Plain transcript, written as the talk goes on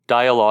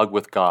Dialogue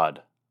with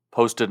God,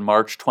 posted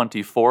March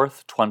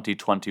 24th,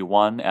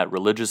 2021 at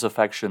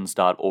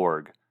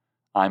religiousaffections.org.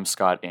 I'm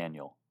Scott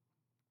Aniol.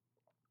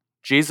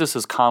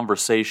 Jesus'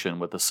 conversation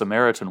with the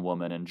Samaritan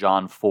woman in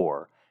John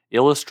 4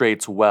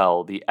 illustrates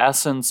well the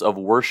essence of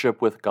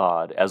worship with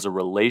God as a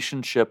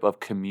relationship of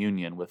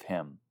communion with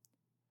Him.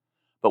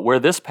 But where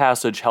this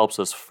passage helps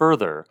us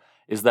further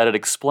is that it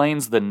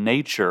explains the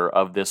nature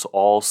of this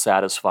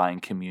all-satisfying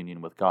communion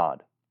with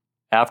God.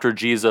 After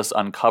Jesus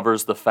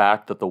uncovers the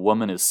fact that the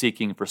woman is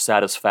seeking for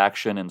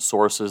satisfaction in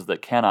sources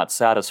that cannot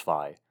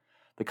satisfy,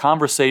 the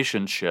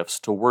conversation shifts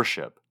to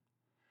worship.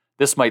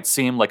 This might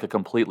seem like a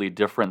completely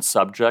different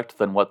subject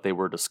than what they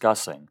were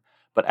discussing,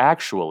 but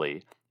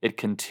actually, it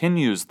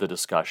continues the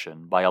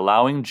discussion by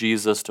allowing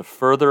Jesus to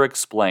further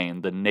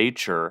explain the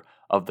nature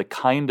of the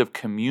kind of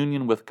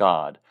communion with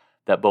God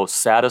that both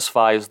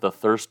satisfies the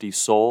thirsty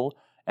soul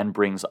and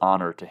brings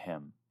honor to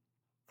Him.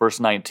 Verse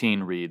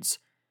 19 reads,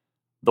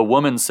 "The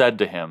woman said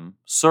to him,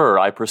 'Sir,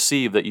 I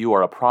perceive that you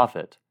are a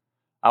prophet.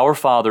 Our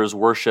fathers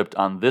worshipped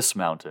on this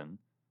mountain,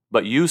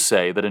 but you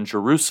say that in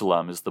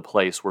Jerusalem is the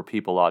place where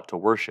people ought to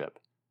worship.'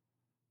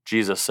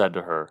 Jesus said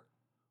to her,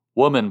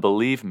 'Woman,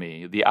 believe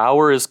me, the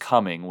hour is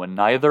coming when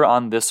neither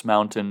on this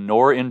mountain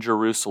nor in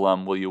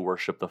Jerusalem will you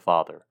worship the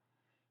Father.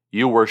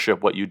 You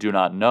worship what you do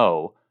not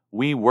know.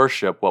 We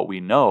worship what we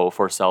know,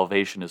 for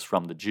salvation is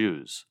from the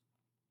Jews.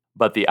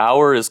 But the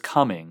hour is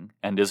coming,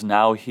 and is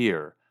now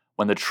here,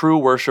 when the true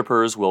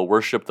worshippers will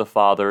worship the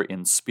Father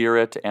in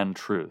spirit and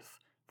truth,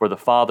 for the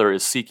Father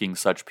is seeking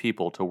such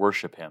people to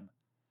worship Him.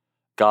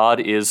 God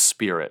is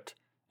spirit,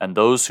 and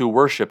those who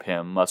worship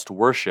Him must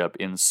worship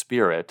in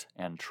spirit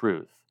and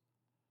truth.'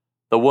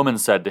 The woman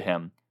said to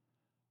Him,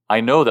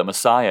 'I know that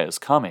Messiah is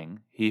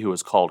coming, He who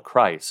is called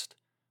Christ.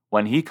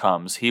 When He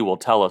comes, He will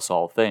tell us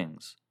all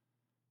things.'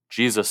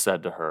 Jesus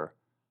said to her,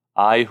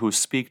 'I who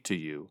speak to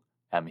you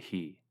am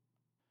He.'"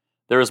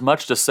 There is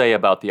much to say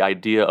about the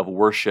idea of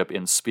worship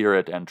in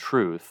spirit and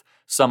truth,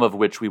 some of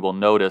which we will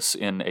notice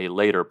in a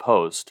later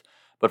post,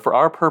 but for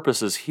our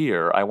purposes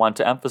here, I want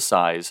to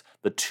emphasize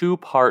the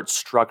two-part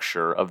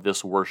structure of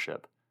this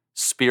worship,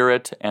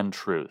 spirit and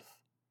truth.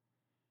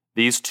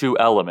 These two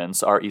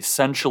elements are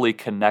essentially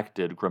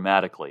connected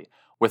grammatically.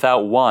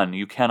 Without one,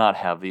 you cannot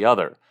have the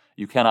other.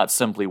 You cannot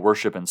simply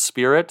worship in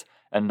spirit,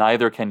 and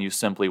neither can you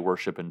simply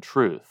worship in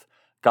truth.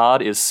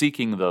 God is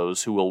seeking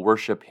those who will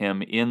worship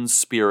Him in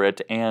spirit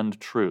and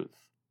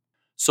truth.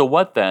 So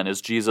what then is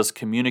Jesus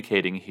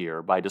communicating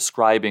here by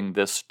describing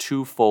this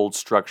twofold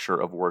structure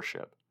of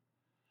worship?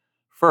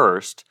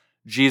 First,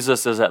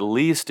 Jesus is at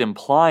least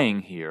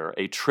implying here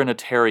a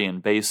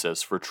Trinitarian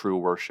basis for true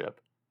worship.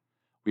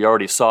 We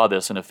already saw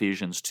this in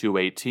Ephesians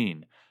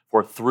 2:18,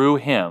 "For through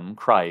Him,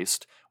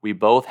 Christ, we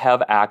both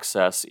have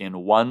access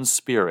in one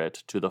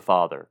Spirit to the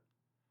Father."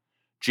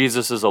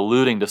 Jesus is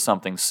alluding to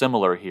something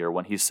similar here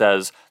when He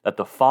says that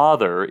the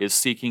Father is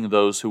seeking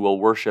those who will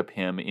worship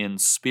Him in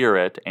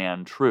spirit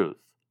and truth.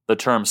 The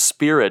term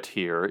spirit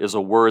here is a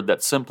word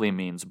that simply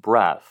means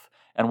breath,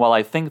 and while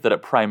I think that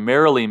it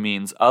primarily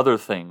means other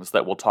things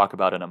that we'll talk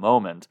about in a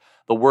moment,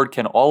 the word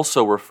can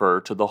also refer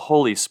to the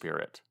Holy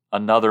Spirit,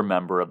 another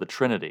member of the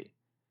Trinity.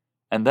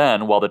 And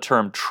then, while the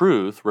term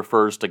truth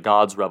refers to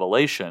God's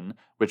revelation,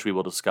 which we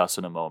will discuss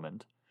in a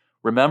moment,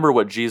 remember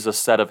what Jesus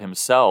said of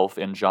Himself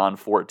in John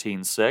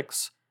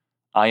 14:6,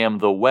 "I am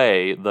the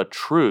way, the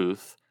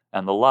truth,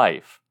 and the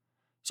life."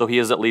 So He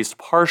is at least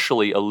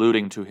partially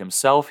alluding to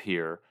Himself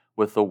here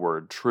with the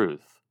word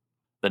truth.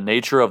 The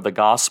nature of the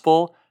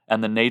gospel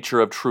and the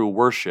nature of true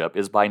worship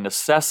is by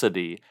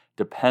necessity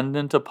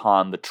dependent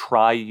upon the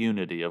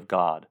triunity of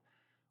God.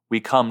 We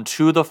come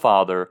to the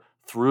Father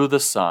through the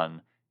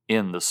Son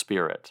in the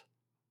Spirit.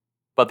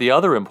 But the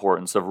other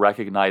importance of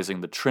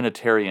recognizing the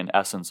Trinitarian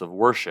essence of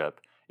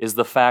worship is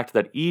the fact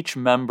that each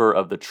member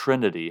of the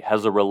Trinity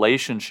has a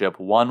relationship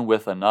one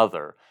with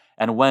another,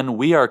 and when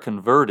we are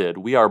converted,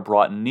 we are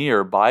brought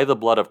near by the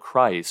blood of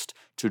Christ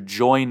to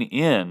join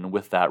in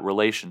with that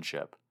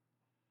relationship.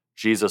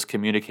 Jesus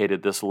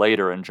communicated this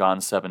later in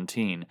John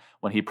 17,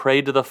 when He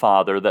prayed to the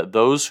Father that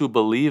those who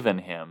believe in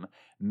Him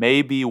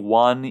may be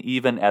one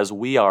even as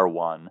we are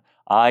one,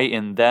 I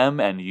in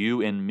them and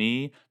you in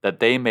me, that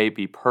they may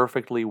be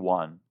perfectly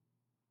one.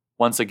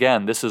 Once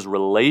again, this is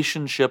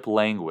relationship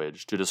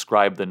language to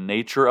describe the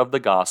nature of the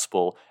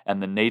gospel and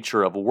the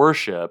nature of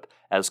worship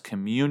as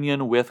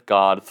communion with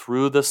God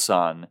through the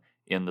Son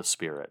in the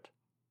Spirit.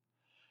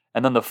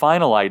 And then the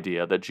final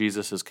idea that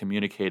Jesus is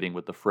communicating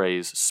with the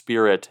phrase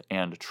spirit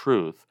and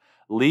truth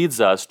leads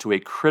us to a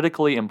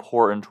critically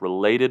important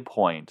related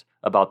point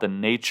about the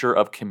nature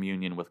of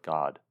communion with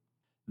God.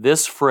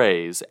 This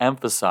phrase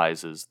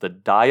emphasizes the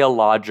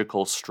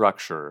dialogical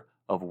structure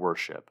of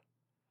worship.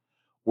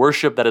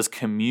 Worship that is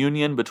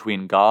communion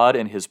between God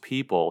and His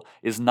people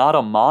is not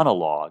a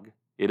monologue,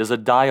 it is a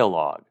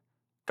dialogue.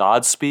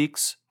 God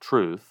speaks,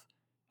 truth,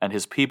 and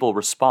His people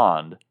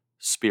respond,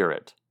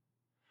 spirit.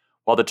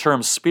 While the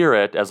term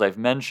spirit, as I've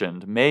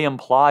mentioned, may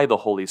imply the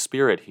Holy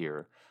Spirit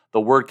here,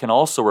 the word can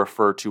also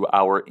refer to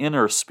our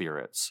inner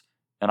spirits,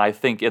 And I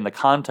think in the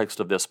context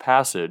of this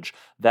passage,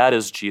 that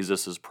is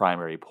Jesus'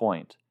 primary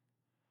point.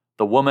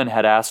 The woman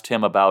had asked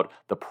him about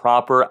the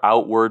proper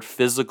outward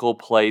physical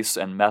place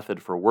and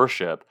method for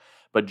worship,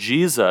 but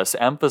Jesus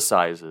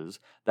emphasizes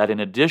that in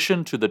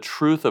addition to the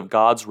truth of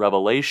God's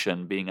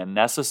revelation being a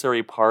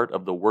necessary part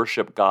of the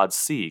worship God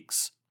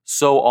seeks,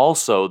 so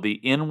also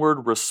the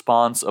inward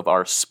response of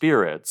our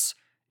spirits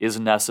is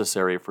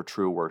necessary for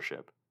true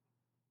worship.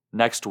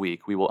 Next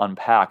week, we will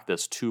unpack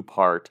this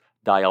two-part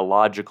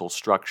dialogical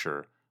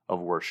structure of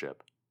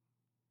worship.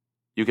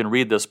 You can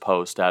read this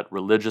post at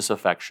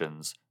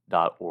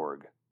religiousaffections.org.